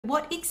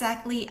what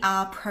exactly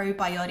are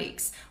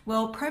probiotics?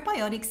 Well,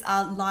 probiotics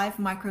are live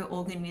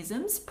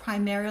microorganisms,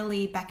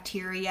 primarily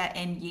bacteria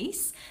and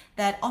yeast,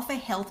 that offer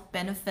health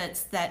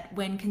benefits that,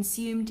 when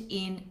consumed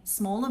in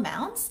small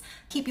amounts,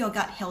 keep your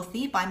gut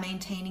healthy by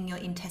maintaining your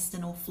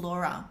intestinal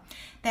flora.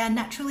 They are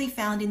naturally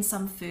found in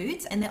some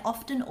foods, and they're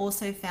often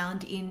also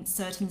found in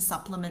certain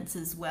supplements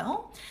as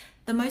well.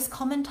 The most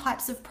common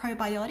types of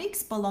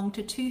probiotics belong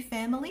to two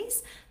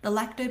families, the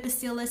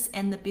Lactobacillus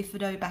and the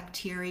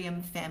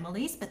Bifidobacterium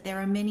families, but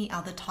there are many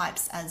other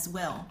types as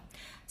well.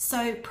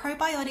 So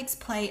probiotics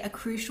play a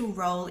crucial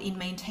role in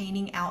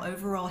maintaining our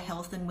overall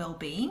health and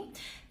well-being.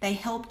 They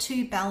help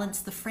to balance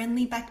the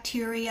friendly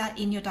bacteria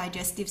in your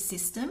digestive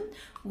system,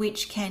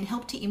 which can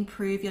help to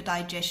improve your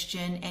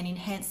digestion and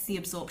enhance the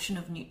absorption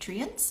of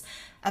nutrients.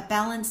 A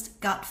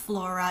balanced gut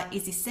flora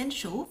is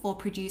essential for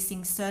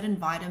producing certain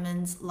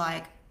vitamins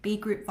like B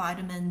group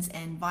vitamins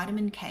and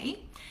vitamin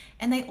K,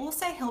 and they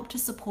also help to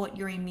support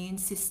your immune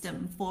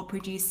system for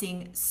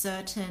producing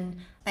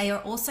they are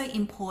also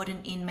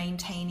important in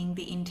maintaining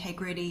the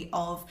integrity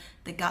of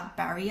the gut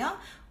barrier,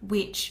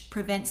 which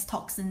prevents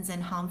toxins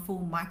and harmful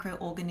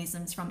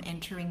microorganisms from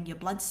entering your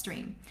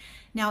bloodstream.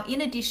 Now,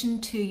 in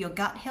addition to your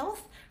gut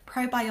health,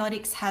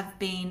 probiotics have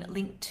been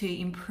linked to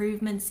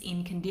improvements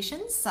in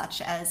conditions such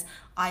as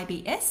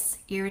IBS,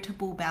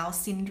 irritable bowel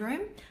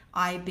syndrome,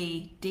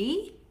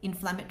 IBD,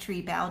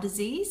 inflammatory bowel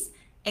disease,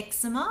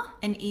 eczema,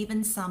 and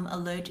even some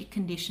allergic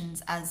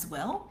conditions as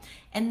well.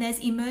 And there's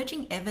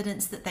emerging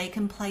evidence that they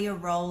can play a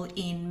role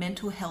in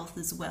mental health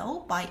as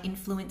well by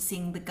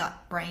influencing the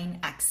gut-brain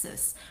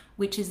axis,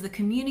 which is the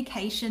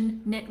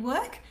communication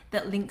network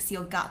that links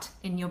your gut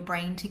and your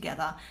brain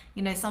together.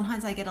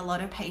 Sometimes I get a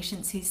lot of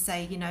patients who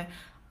say,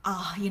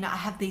 I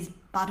have these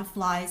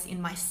butterflies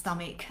in my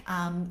stomach,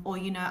 or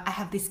I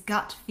have this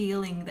gut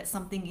feeling that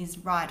something is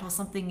right or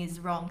something is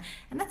wrong,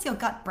 and that's your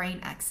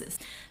gut-brain axis.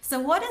 So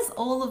what has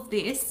all of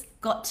this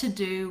got to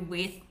do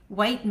with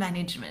weight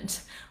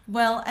management?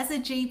 Well, as a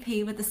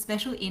GP with a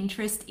special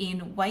interest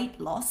in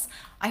weight loss,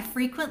 I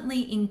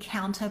frequently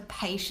encounter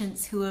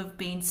patients who have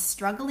been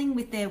struggling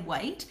with their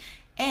weight,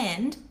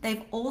 and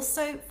they've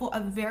also, for a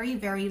very,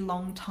 very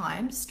long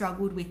time,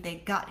 struggled with their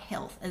gut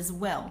health as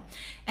well.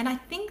 And I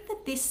think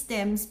that this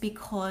stems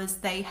because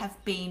they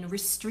have been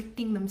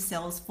restricting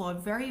themselves for a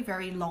very,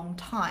 very long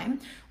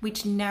time,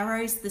 which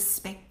narrows the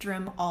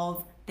spectrum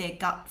of their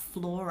gut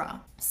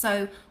flora.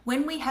 So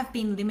when we have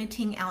been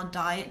limiting our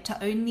diet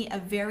to only a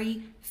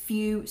very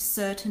few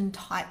certain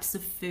types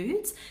of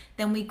foods,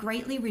 then we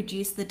greatly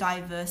reduce the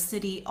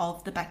diversity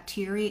of the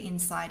bacteria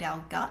inside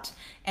our gut,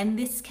 and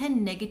this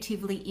can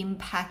negatively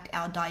impact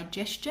our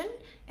digestion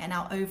and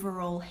our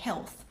overall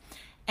health.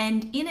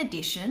 And in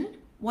addition,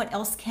 what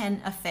else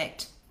can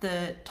affect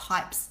the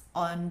types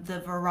on the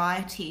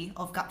variety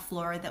of gut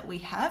flora that we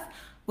have?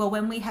 Well,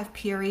 when we have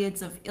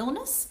periods of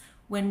illness,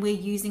 when we're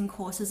using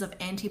courses of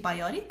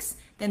antibiotics,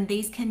 then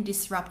these can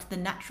disrupt the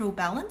natural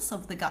balance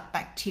of the gut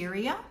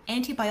bacteria.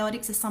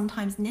 Antibiotics are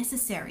sometimes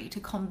necessary to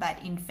combat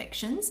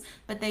infections,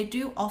 but they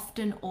do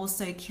often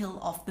also kill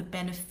off the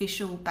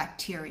beneficial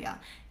bacteria.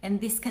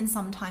 And this can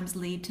sometimes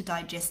lead to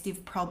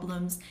digestive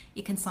problems.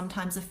 It can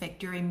sometimes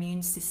affect your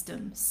immune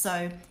system.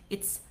 So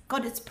it's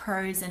got its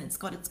pros and it's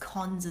got its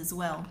cons as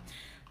well.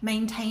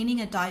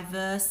 Maintaining a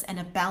diverse and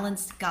a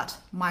balanced gut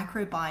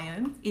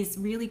microbiome is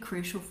really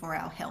crucial for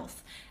our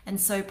health. And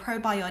so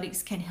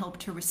probiotics can help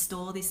to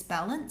restore this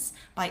balance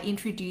by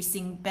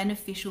introducing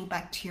beneficial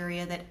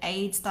bacteria that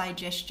aids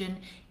digestion,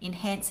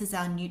 enhances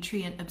our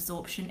nutrient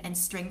absorption, and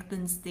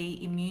strengthens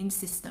the immune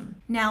system.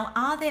 Now,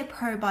 are there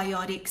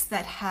probiotics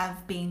that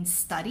have been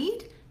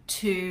studied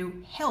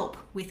to help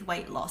with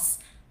weight loss?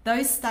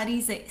 Those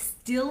studies are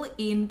still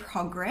in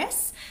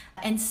progress,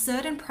 and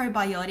certain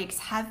probiotics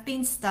have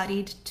been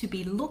studied to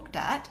be looked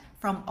at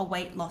from a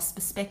weight loss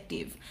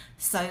perspective.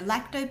 So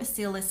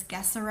Lactobacillus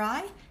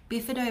gasseri,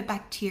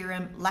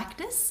 Bifidobacterium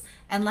lactis,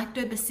 and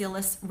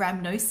Lactobacillus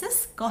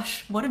rhamnosus,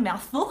 gosh, what a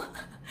mouthful,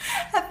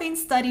 have been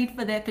studied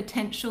for their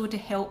potential to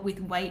help with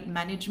weight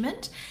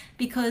management,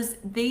 because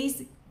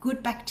these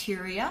good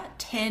bacteria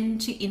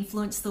tend to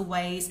influence the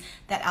ways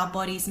that our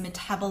bodies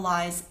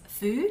metabolize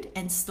food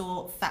and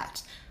store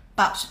fat.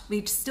 But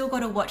we've still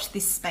got to watch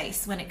this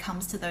space when it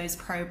comes to those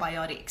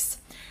probiotics.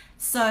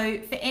 So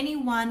for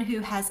anyone who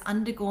has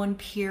undergone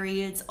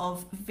periods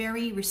of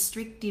very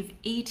restrictive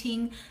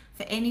eating,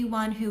 for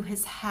anyone who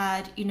has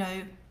had,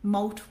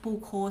 multiple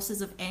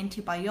courses of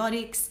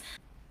antibiotics,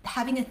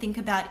 having a think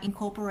about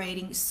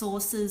incorporating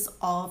sources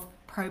of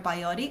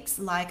probiotics,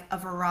 like a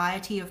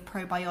variety of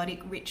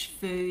probiotic-rich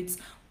foods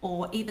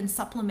or even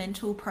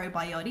supplemental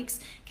probiotics,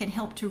 can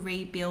help to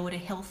rebuild a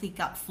healthy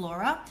gut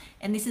flora.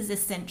 And this is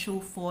essential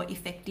for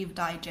effective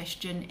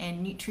digestion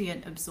and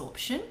nutrient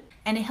absorption.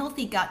 And a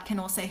healthy gut can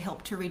also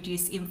help to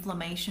reduce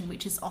inflammation,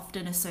 which is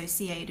often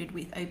associated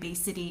with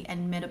obesity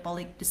and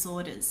metabolic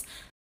disorders.